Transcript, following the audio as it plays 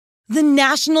The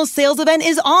national sales event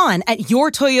is on at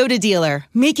your Toyota dealer,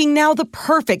 making now the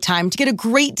perfect time to get a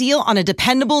great deal on a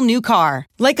dependable new car.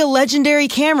 Like a legendary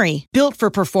Camry, built for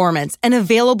performance and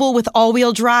available with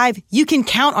all-wheel drive, you can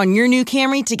count on your new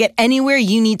Camry to get anywhere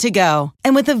you need to go.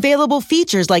 And with available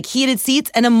features like heated seats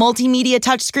and a multimedia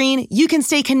touchscreen, you can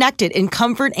stay connected in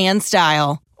comfort and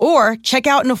style. Or check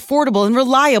out an affordable and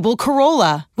reliable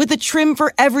Corolla with a trim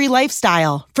for every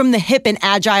lifestyle, from the hip and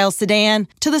agile sedan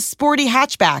to the sporty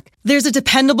hatchback. There's a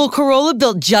dependable Corolla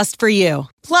built just for you.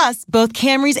 Plus, both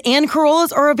Camrys and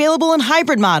Corollas are available in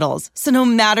hybrid models, so no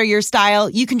matter your style,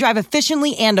 you can drive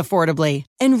efficiently and affordably.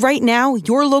 And right now,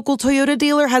 your local Toyota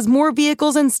dealer has more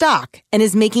vehicles in stock and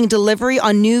is making delivery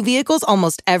on new vehicles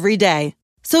almost every day.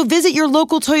 So visit your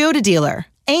local Toyota dealer.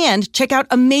 And check out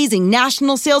amazing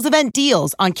national sales event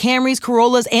deals on Camrys,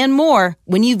 Corollas, and more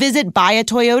when you visit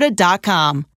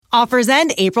buyatoyota.com. Offers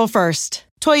end April 1st.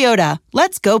 Toyota,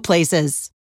 let's go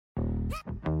places.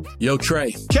 Yo,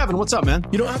 Trey. Kevin, what's up, man?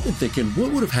 You know, I've been thinking,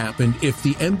 what would have happened if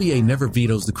the NBA never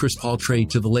vetoes the Chris Paul trade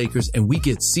to the Lakers and we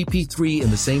get CP3 in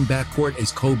the same backcourt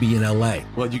as Kobe in LA?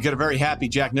 Well, you get a very happy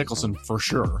Jack Nicholson, for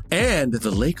sure. And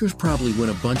the Lakers probably win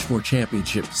a bunch more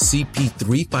championships.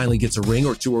 CP3 finally gets a ring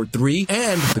or two or three,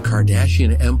 and the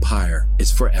Kardashian empire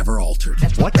is forever altered.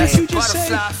 What did you just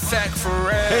say?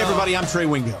 Hey, everybody, I'm Trey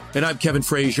Wingo. And I'm Kevin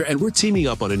Frazier, and we're teaming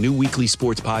up on a new weekly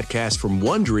sports podcast from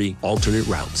Wondery, Alternate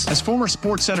Routes. As former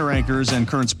Sports Center anchors and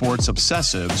current sports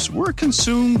obsessives, we're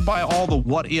consumed by all the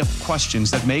what-if questions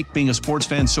that make being a sports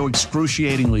fan so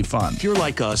excruciatingly fun. If you're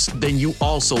like us, then you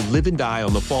also live and die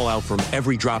on the fallout from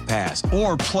every drop pass.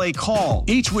 Or play call.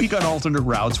 Each week on Alternate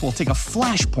Routes, we'll take a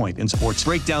flashpoint in sports,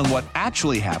 break down what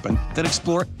actually happened, then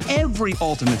explore every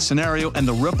alternate scenario and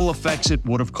the ripple effects it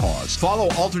would have caused. Follow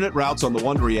Alternate Routes on the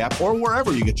Wondery app or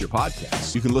wherever you get your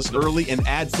podcasts. You can listen early and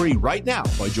ad-free right now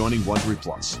by joining Wondery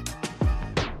Plus.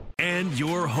 And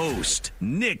your host,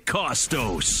 Nick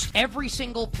Costos. Every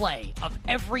single play of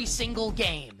every single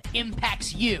game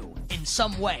impacts you in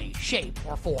some way, shape,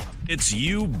 or form. It's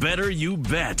You Better You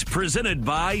Bet, presented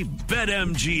by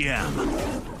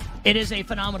BetMGM. It is a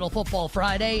phenomenal Football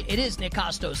Friday. It is Nick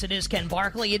Costos. It is Ken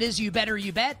Barkley. It is You Better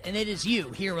You Bet, and it is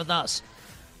you here with us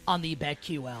on the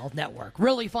BetQL network.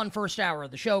 Really fun first hour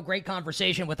of the show. Great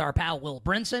conversation with our pal Will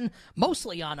Brinson,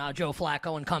 mostly on Joe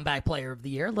Flacco and Comeback Player of the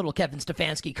Year. Little Kevin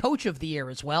Stefanski, Coach of the Year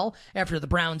as well, after the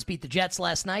Browns beat the Jets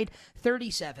last night,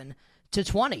 37-20.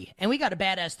 And we got a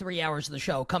badass 3 hours of the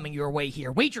show coming your way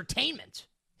here. Wagertainment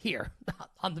here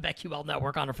on the BetQL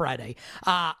network on a Friday.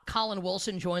 Colin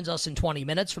Wilson joins us in 20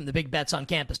 minutes from the Big Bets on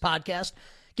Campus podcast,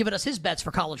 giving us his bets for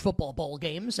college football bowl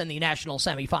games and the national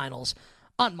semifinals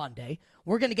on Monday.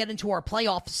 We're going to get into our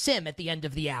playoff sim at the end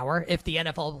of the hour. If the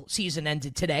NFL season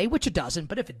ended today, which it doesn't,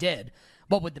 but if it did,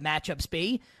 what would the matchups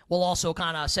be? We'll also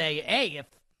kind of say, hey, if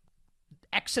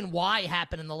X and Y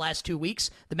happen in the last 2 weeks,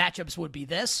 the matchups would be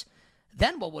this.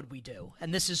 Then what would we do?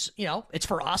 And this is, it's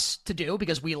for us to do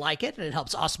because we like it and it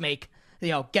helps us make,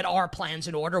 get our plans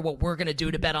in order, what we're going to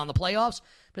do to bet on the playoffs.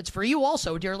 But it's for you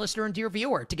also, dear listener and dear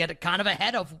viewer, to get it kind of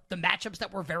ahead of the matchups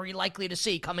that we're very likely to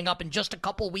see coming up in just a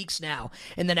couple weeks now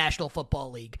in the National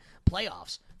Football League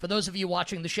playoffs. For those of you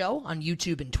watching the show on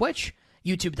YouTube and Twitch,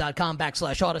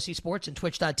 youtube.com/Odyssey Sports and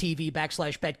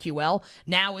twitch.tv/BetQL,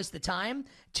 now is the time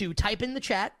to type in the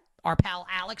chat. Our pal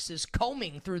Alex is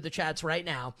combing through the chats right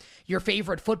now. Your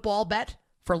favorite football bet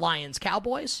for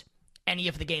Lions-Cowboys, any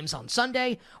of the games on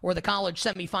Sunday, or the college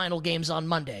semifinal games on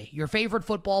Monday. Your favorite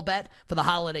football bet for the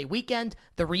holiday weekend,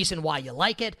 the reason why you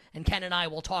like it, and Ken and I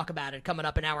will talk about it coming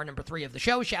up in hour number 3 of the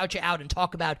show. Shout you out and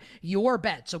talk about your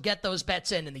bet. So get those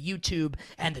bets in the YouTube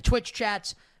and the Twitch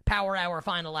chats. Power Hour,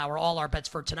 Final Hour, all our bets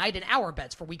for tonight and our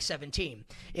bets for Week 17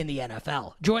 in the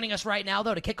NFL. Joining us right now,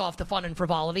 though, to kick off the fun and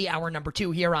frivolity, hour number 2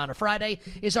 here on a Friday,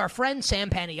 is our friend Sam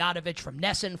Panayotovich from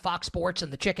Nesson, Fox Sports,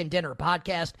 and the Chicken Dinner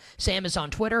podcast. Sam is on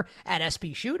Twitter at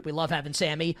SPShoot. We love having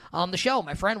Sammy on the show.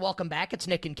 My friend, welcome back. It's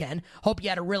Nick and Ken. Hope you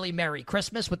had a really Merry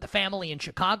Christmas with the family in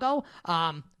Chicago.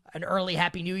 An early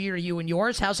Happy New Year to you and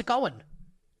yours. How's it going?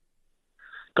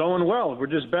 Going well. We're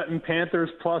just betting Panthers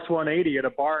plus 180 at a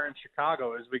bar in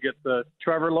Chicago as we get the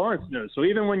Trevor Lawrence news. So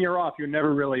even when you're off, you're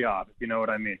never really off, if you know what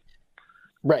I mean.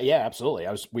 Right, yeah, absolutely.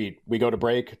 We go to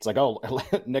break. It's like, oh,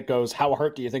 Nick goes, how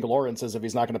hurt do you think Lawrence is if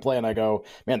he's not going to play? And I go,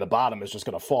 man, the bottom is just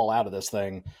going to fall out of this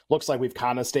thing. Looks like we've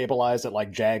kind of stabilized at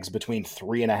like Jags between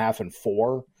 3.5 and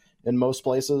 4 in most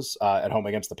places at home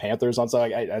against the Panthers. On so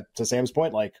to Sam's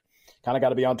point, like, kind of got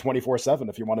to be on 24/7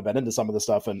 if you want to bet into some of the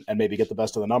stuff and maybe get the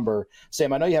best of the number.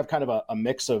 Sam, I know you have kind of a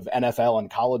mix of NFL and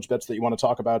college bets that you want to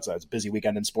talk about. So it's a busy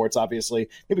weekend in sports, obviously.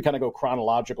 Maybe kind of go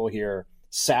chronological here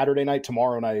Saturday night,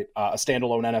 tomorrow night, a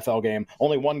standalone NFL game.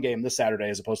 Only one game this Saturday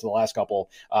as opposed to the last couple.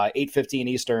 8:15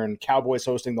 Eastern, Cowboys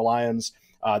hosting the Lions.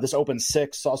 This opened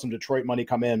 6, saw some Detroit money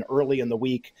come in early in the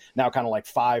week, now kind of like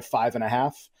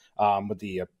 5.5. With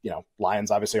the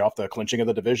Lions obviously off the clinching of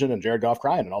the division and Jared Goff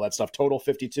crying and all that stuff. Total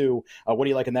 52. What do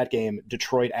you like in that game?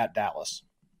 Detroit at Dallas.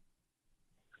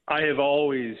 I have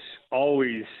always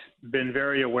been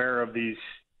very aware of these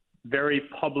very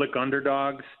public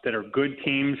underdogs that are good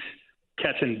teams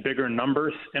catching bigger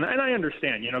numbers. And I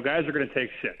understand, guys are going to take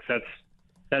 6.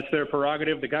 That's their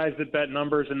prerogative. The guys that bet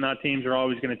numbers and not teams are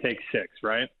always going to take 6,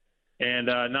 right? And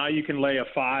now you can lay a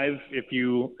 5 if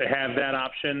you have that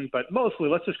option. But mostly,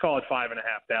 let's just call it 5.5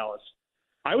 Dallas.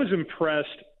 I was impressed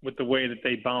with the way that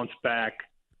they bounced back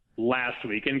last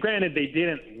week. And granted, they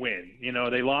didn't win.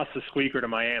 They lost the squeaker to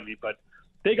Miami, but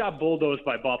they got bulldozed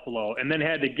by Buffalo and then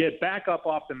had to get back up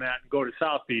off the mat and go to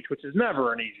South Beach, which is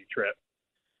never an easy trip.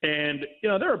 And,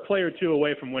 they're a play or two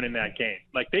away from winning that game.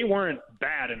 Like, they weren't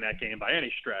bad in that game by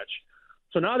any stretch.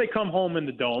 So now they come home in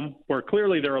the Dome, where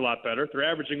clearly they're a lot better. They're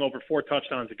averaging over 4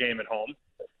 touchdowns a game at home.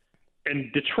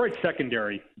 And Detroit's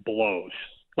secondary blows.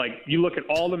 Like, you look at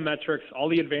all the metrics, all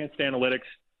the advanced analytics,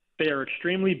 they are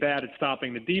extremely bad at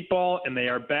stopping the deep ball, and they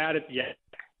are bad at the end.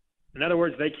 In other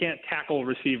words, they can't tackle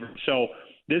receivers. So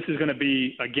this is going to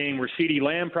be a game where CeeDee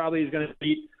Lamb probably is going to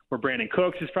eat, where Brandon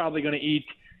Cooks is probably going to eat.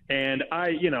 And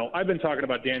I've been talking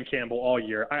about Dan Campbell all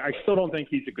year. I still don't think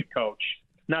he's a good coach.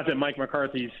 Not that Mike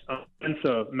McCarthy's a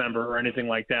Mensa member or anything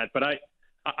like that, but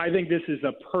I think this is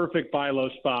a perfect buy low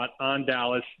spot on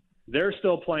Dallas. They're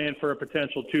still playing for a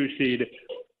potential 2 seed.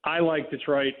 I like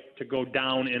Detroit to go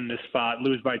down in this spot,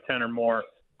 lose by 10 or more.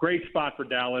 Great spot for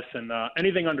Dallas, and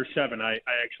anything under 7, I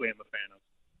actually am a fan of.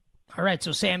 All right,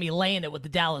 so Sammy laying it with the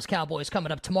Dallas Cowboys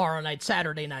coming up tomorrow night,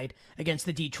 Saturday night, against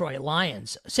the Detroit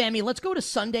Lions. Sammy, let's go to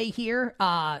Sunday here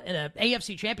in an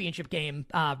AFC Championship game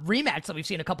rematch that we've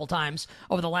seen a couple times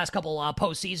over the last couple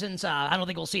postseasons. I don't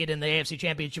think we'll see it in the AFC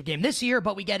Championship game this year,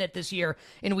 but we get it this year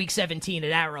in Week 17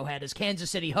 at Arrowhead as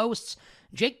Kansas City hosts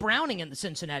Jake Browning and the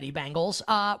Cincinnati Bengals.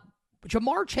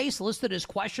 Jamar Chase listed as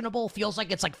questionable. Feels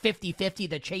like it's like 50-50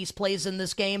 that Chase plays in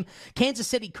this game. Kansas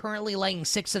City currently laying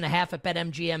 6.5 at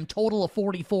BetMGM. Total of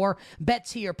 44.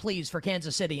 Bets here, please, for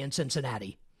Kansas City and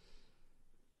Cincinnati.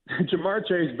 Jamar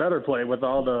Chase better play with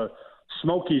all the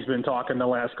smoke he's been talking the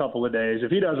last couple of days. If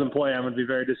he doesn't play, I'm going to be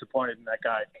very disappointed in that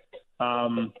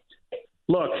guy.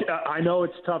 Look, I know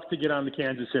it's tough to get on the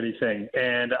Kansas City thing.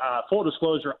 And full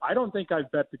disclosure, I don't think I've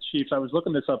bet the Chiefs. I was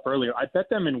looking this up earlier. I bet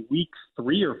them in week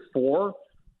 3 or 4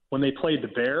 when they played the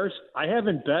Bears. I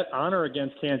haven't bet on or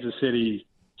against Kansas City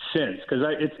since because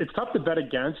it's tough to bet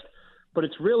against, but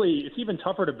it's even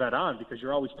tougher to bet on because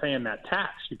you're always paying that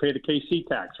tax. You pay the KC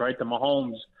tax, right? The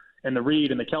Mahomes and the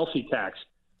Reed and the Kelsey tax.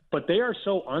 But they are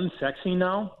so unsexy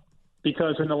now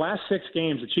because in the last 6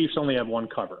 games, the Chiefs only have 1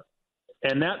 cover.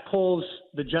 And that pulls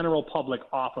the general public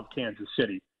off of Kansas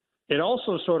City. It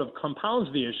also sort of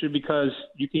compounds the issue because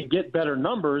you can get better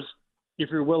numbers if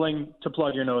you're willing to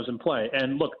plug your nose and play.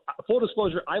 And look, full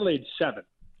disclosure, I laid 7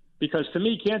 because to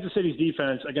me, Kansas City's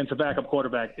defense against a backup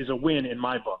quarterback is a win in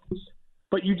my book.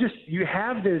 But you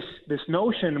have this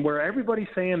notion where everybody's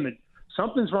saying that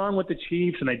something's wrong with the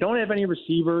Chiefs and they don't have any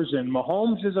receivers and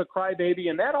Mahomes is a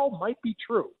crybaby, and that all might be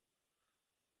true.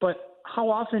 But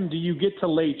how often do you get to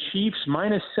lay Chiefs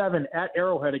 -7 at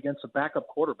Arrowhead against a backup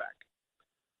quarterback?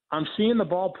 I'm seeing the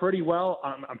ball pretty well.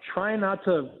 I'm trying not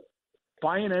to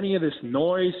buy in any of this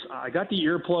noise. I got the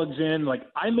earplugs in. Like,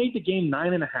 I made the game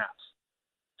 9.5.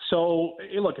 So,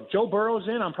 hey, look, if Joe Burrow's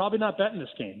in, I'm probably not betting this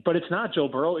game. But it's not Joe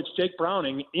Burrow. It's Jake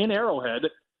Browning in Arrowhead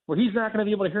where he's not going to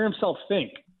be able to hear himself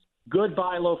think. Good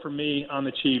buy low for me on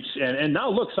the Chiefs. And now,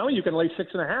 look, some of you can lay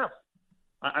 6.5.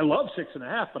 I love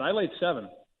 6.5, but I laid 7.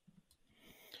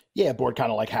 Yeah, board kind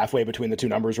of like halfway between the two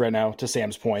numbers right now. To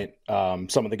Sam's point,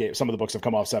 some of the books have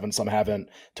come off 7, some haven't.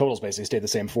 Totals basically stayed the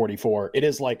same, 44. It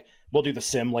is like we'll do the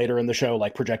sim later in the show,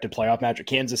 like projected playoff match.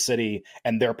 Kansas City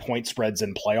and their point spreads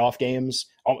in playoff games,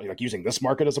 like using this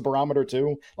market as a barometer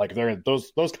too. Like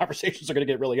those conversations are going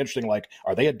to get really interesting. Like,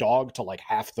 are they a dog to like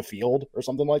half the field or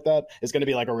something like that? It's going to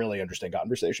be like a really interesting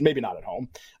conversation. Maybe not at home.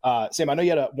 Sam, I know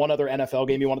you had one other NFL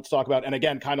game you wanted to talk about, and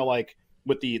again, kind of like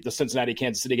with the Cincinnati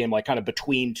Kansas City game, like kind of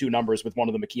between two numbers with one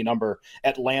of them a key number.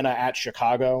 Atlanta at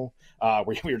Chicago, where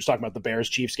we were just talking about the Bears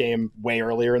Chiefs game way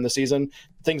earlier in the season.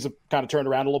 Things have kind of turned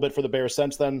around a little bit for the Bears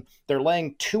since then. They're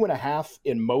laying 2.5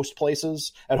 in most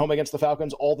places at home against the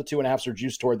Falcons. All the 2.5s are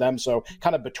juiced toward them. So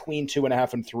kind of between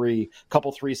 2.5 and 3,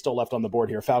 couple 3 still left on the board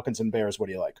here. Falcons and Bears. What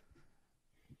do you like?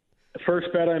 The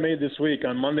first bet I made this week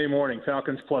on Monday morning,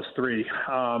 Falcons +3.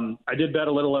 I did bet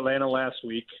a little Atlanta last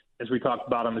week. as we talked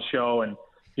about on the show. And,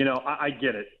 I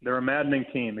get it. They're a maddening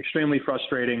team, extremely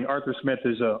frustrating. Arthur Smith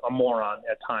is a moron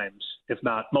at times, if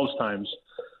not most times.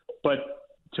 But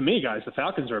to me, guys, the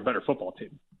Falcons are a better football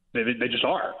team. They just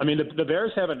are. I mean, the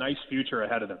Bears have a nice future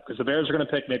ahead of them because the Bears are going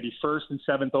to pick maybe 1st and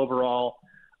 7th overall.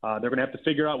 They're going to have to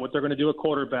figure out what they're going to do at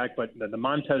quarterback. But the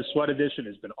Montez Sweat addition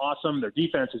has been awesome. Their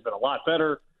defense has been a lot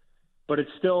better. But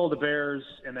it's still the Bears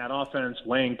and that offense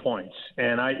laying points.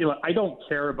 And I don't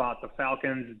care about the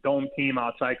Falcons dome team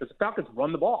outside because the Falcons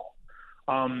run the ball.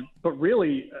 But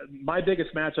really, my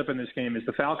biggest matchup in this game is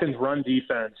the Falcons run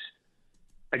defense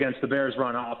against the Bears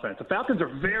run offense. The Falcons are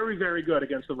very, very good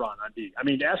against the run on D. I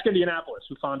mean, ask Indianapolis,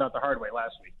 who found out the hard way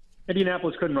last week.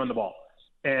 Indianapolis couldn't run the ball.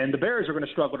 And the Bears are going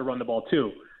to struggle to run the ball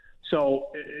too. So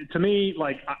to me,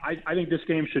 I think this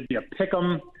game should be a pick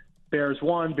 'em. Bears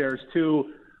 1, Bears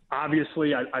 2.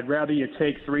 Obviously, I'd rather you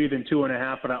take 3 than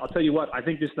 2.5, but I'll tell you what, I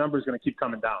think this number is going to keep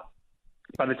coming down.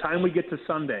 By the time we get to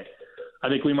Sunday, I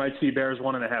think we might see Bears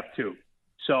 1.5, 2.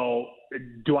 So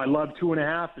do I love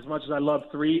 2.5 as much as I love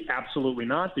 3? Absolutely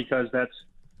not, because that's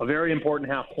a very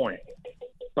important half point.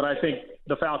 But I think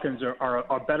the Falcons are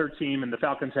a better team, and the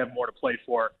Falcons have more to play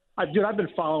for. I've been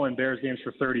following Bears games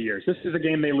for 30 years. This is a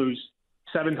game they lose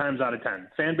 7 times out of 10.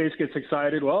 Fan base gets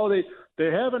excited. Well, they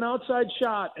have an outside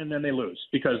shot, and then they lose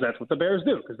because that's what the Bears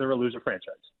do because they're a loser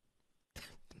franchise.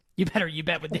 You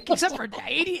bet with Nick. Except for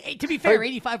 80. To be fair,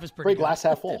 85 was pretty good. Glass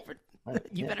half full.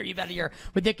 You better here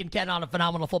with Nick and Ken on a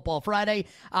Phenomenal Football Friday.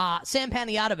 Sam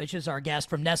Panayotovich is our guest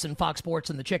from Nesson, Fox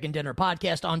Sports, and the Chicken Dinner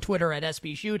Podcast on Twitter at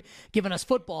SBShoot, giving us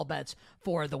football bets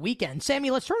for the weekend. Sammy,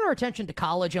 let's turn our attention to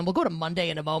college, and we'll go to Monday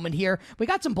in a moment here. We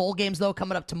got some bowl games, though,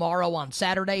 coming up tomorrow on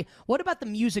Saturday. What about the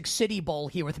Music City Bowl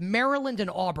here with Maryland and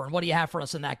Auburn? What do you have for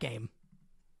us in that game?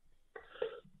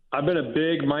 I've been a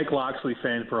big Mike Locksley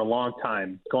fan for a long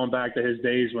time, going back to his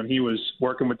days when he was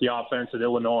working with the offense at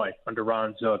Illinois under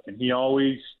Ron Zook. And he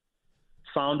always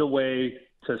found a way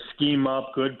to scheme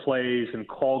up good plays and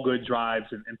call good drives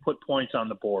and put points on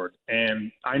the board. And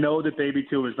I know that Baby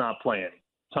 2 is not playing,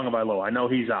 Tagovailoa. I know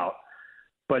he's out.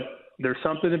 But there's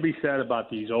something to be said about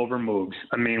these over moves.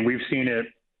 I mean, we've seen it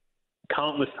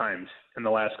countless times in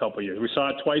the last couple of years. We saw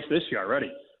it twice this year already.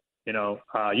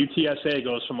 UTSA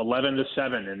goes from 11 to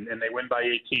 7, and they win by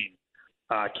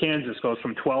 18. Kansas goes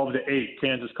from 12 to 8.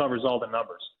 Kansas covers all the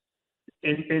numbers.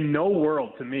 In no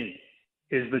world, to me,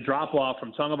 is the drop-off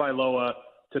from Tagovailoa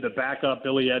to the backup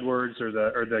Billy Edwards or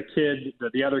the kid,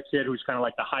 the other kid who's kind of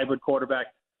like the hybrid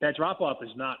quarterback. That drop-off is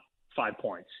not 5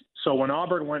 points. So when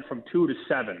Auburn went from 2 to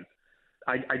 7,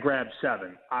 I grabbed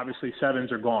 7. Obviously,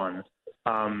 7s are gone.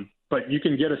 But you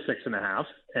can get a 6.5,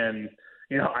 and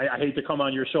I hate to come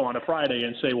on your show on a Friday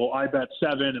and say, well, I bet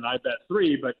 7 and I bet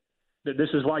 3, but this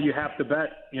is why you have to bet,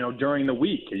 during the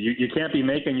week. You can't be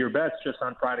making your bets just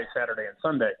on Friday, Saturday, and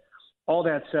Sunday. All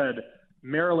that said,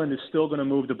 Maryland is still going to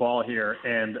move the ball here,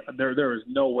 and there is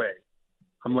no way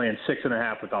I'm laying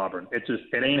 6.5 with Auburn. It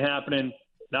ain't happening.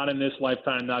 Not in this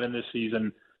lifetime, not in this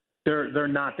season. They're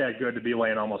not that good to be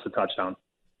laying almost a touchdown.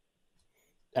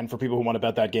 And for people who want to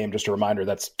bet that game, just a reminder,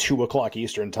 that's 2:00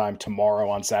 Eastern time tomorrow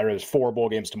on Saturday. There's 4 bowl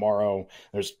games tomorrow.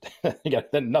 There's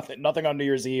then nothing on New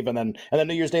Year's Eve. And then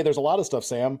New Year's Day, there's a lot of stuff,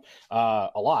 Sam. A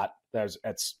lot. I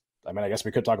guess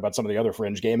we could talk about some of the other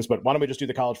fringe games, but why don't we just do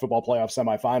the college football playoff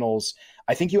semifinals?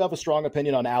 I think you have a strong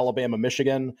opinion on Alabama,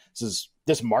 Michigan.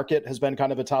 This market has been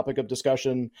kind of a topic of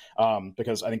discussion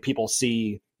because I think people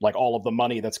see like all of the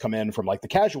money that's come in from like the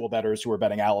casual bettors who are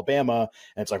betting Alabama.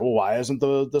 And it's like, well, why isn't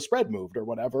the spread moved or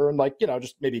whatever? And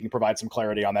just maybe you can provide some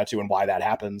clarity on that too and why that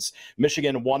happens.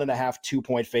 Michigan, 1.5,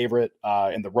 2-point favorite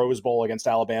in the Rose Bowl against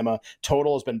Alabama.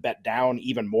 Total has been bet down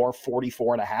even more,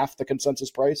 44.5, the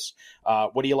consensus price.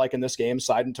 What do you like in this game,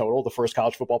 side and total, the first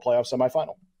college football playoff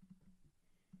semifinal?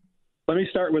 Let me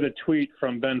start with a tweet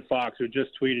from Ben Fox, who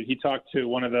just tweeted. He talked to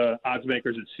one of the odds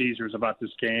makers at Caesars about this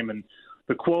game, and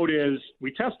the quote is,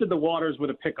 "We tested the waters with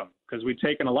a pick'em because we'd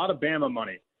taken a lot of Bama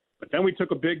money, but then we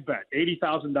took a big bet,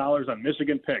 $80,000 on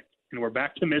Michigan pick, and we're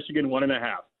back to Michigan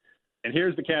 1.5. And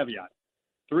here's the caveat.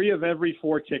 3 of every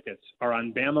 4 tickets are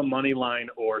on Bama money line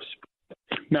or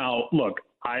spread." Now, look,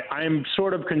 I'm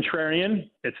sort of contrarian.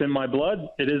 It's in my blood.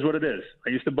 It is what it is.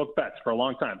 I used to book bets for a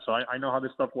long time, so I know how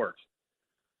this stuff works.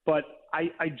 But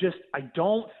I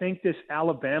don't think this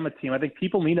Alabama team, I think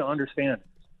people need to understand,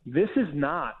 this is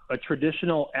not a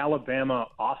traditional Alabama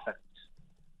offense.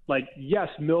 Like, yes,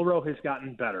 Milroe has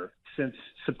gotten better since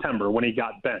September when he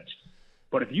got benched.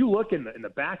 But if you look in the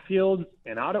backfield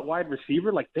and out at wide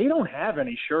receiver, like, they don't have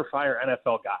any surefire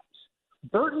NFL guys.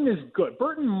 Burton is good.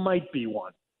 Burton might be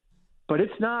one. But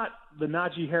it's not the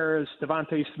Najee Harris,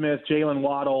 Devontae Smith, Jalen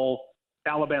Waddle,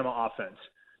 Alabama offense.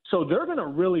 So they're going to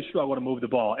really struggle to move the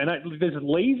ball. And this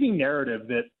lazy narrative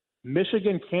that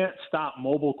Michigan can't stop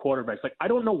mobile quarterbacks. Like, I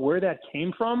don't know where that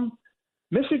came from.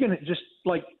 Michigan just,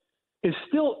 like, is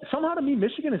still – somehow to me,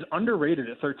 Michigan is underrated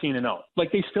at 13-0.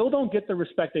 Like, they still don't get the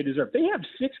respect they deserve. They have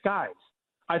 6 guys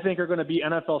I think are going to be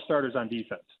NFL starters on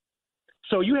defense.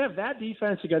 So you have that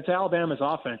defense against Alabama's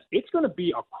offense. It's going to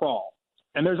be a crawl.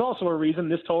 And there's also a reason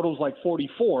this total's like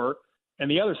 44, and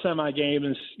the other semi-game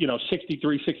is,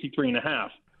 63.5.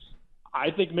 I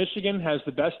think Michigan has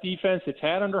the best defense it's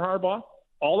had under Harbaugh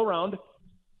all around,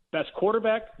 best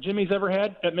quarterback Jimmy's ever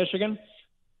had at Michigan.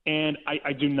 And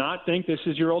I do not think this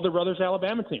is your older brother's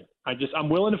Alabama team. I'm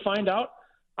willing to find out.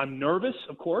 I'm nervous,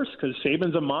 of course, because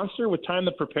Saban's a monster with time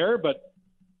to prepare. But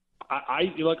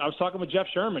I was talking with Jeff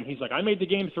Sherman. He's like, I made the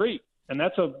game 3, and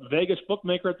that's a Vegas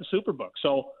bookmaker at the Superbook.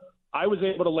 So I was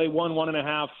able to lay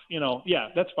 1.5. Yeah,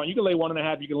 that's fine. You can lay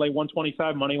 1.5. You can lay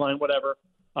 125 money line, whatever.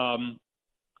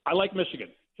 I like Michigan.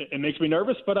 It makes me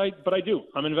nervous, but I do.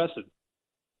 I'm invested.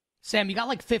 Sam, you got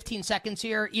like 15 seconds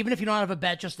here. Even if you don't have a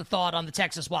bet, just a thought on the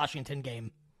Texas-Washington game.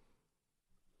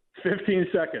 15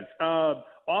 seconds.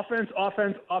 Offense.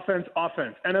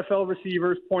 NFL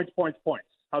receivers, points.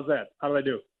 How's that? How did I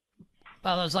do?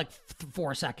 Well, that was like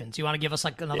 4 seconds. You want to give us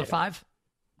like another 5?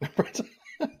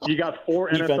 You got 4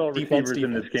 NFL receivers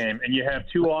in this game, and you have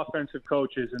 2 offensive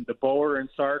coaches in DeBoer and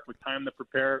Sark with time to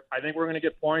prepare. I think we're going to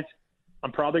get points.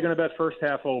 I'm probably going to bet first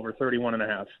half over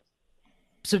 31.5.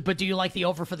 So, but do you like the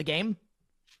over for the game?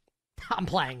 I'm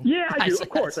playing. Yeah, I do. Of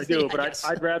course I do, but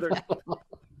I'd rather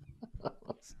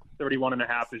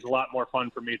 31.5 is a lot more fun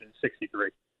for me than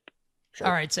 63. Sure.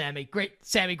 All right, Sammy.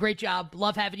 Great job.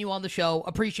 Love having you on the show.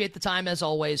 Appreciate the time as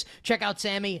always. Check out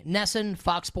Sammy Nesson,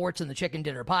 Fox Sports and the Chicken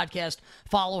Dinner Podcast.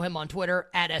 Follow him on Twitter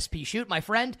at SPShoot. My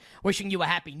friend, wishing you a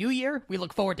happy new year. We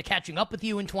look forward to catching up with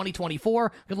you in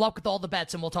 2024. Good luck with all the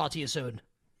bets, and we'll talk to you soon.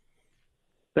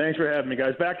 Thanks for having me,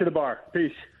 guys. Back to the bar.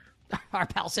 Peace. Our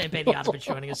pal Sam Panayotovich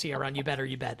joining us here on You Better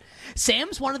You Bet.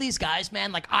 Sam's one of these guys,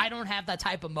 man, like, I don't have that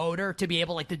type of motor to be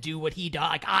able, like, to do what he does.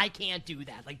 Like, I can't do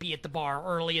that. Like, be at the bar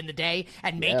early in the day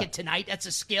and make it tonight. That's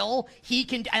a skill he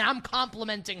can, and I'm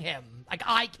complimenting him. Like,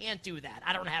 I can't do that.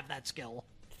 I don't have that skill.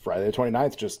 Friday the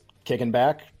 29th, just kicking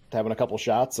back, having a couple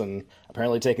shots, and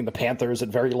apparently taking the Panthers at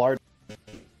very large.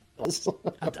 We'll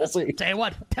see. Tell you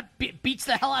what, that beats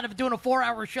the hell out of doing a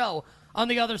 4-hour show. On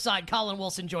the other side, Colin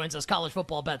Wilson joins us. College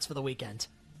football bets for the weekend.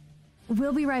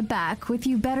 We'll be right back with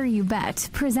You Better You Bet,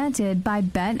 presented by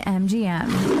BetMGM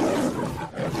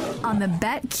on the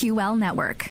BetQL network.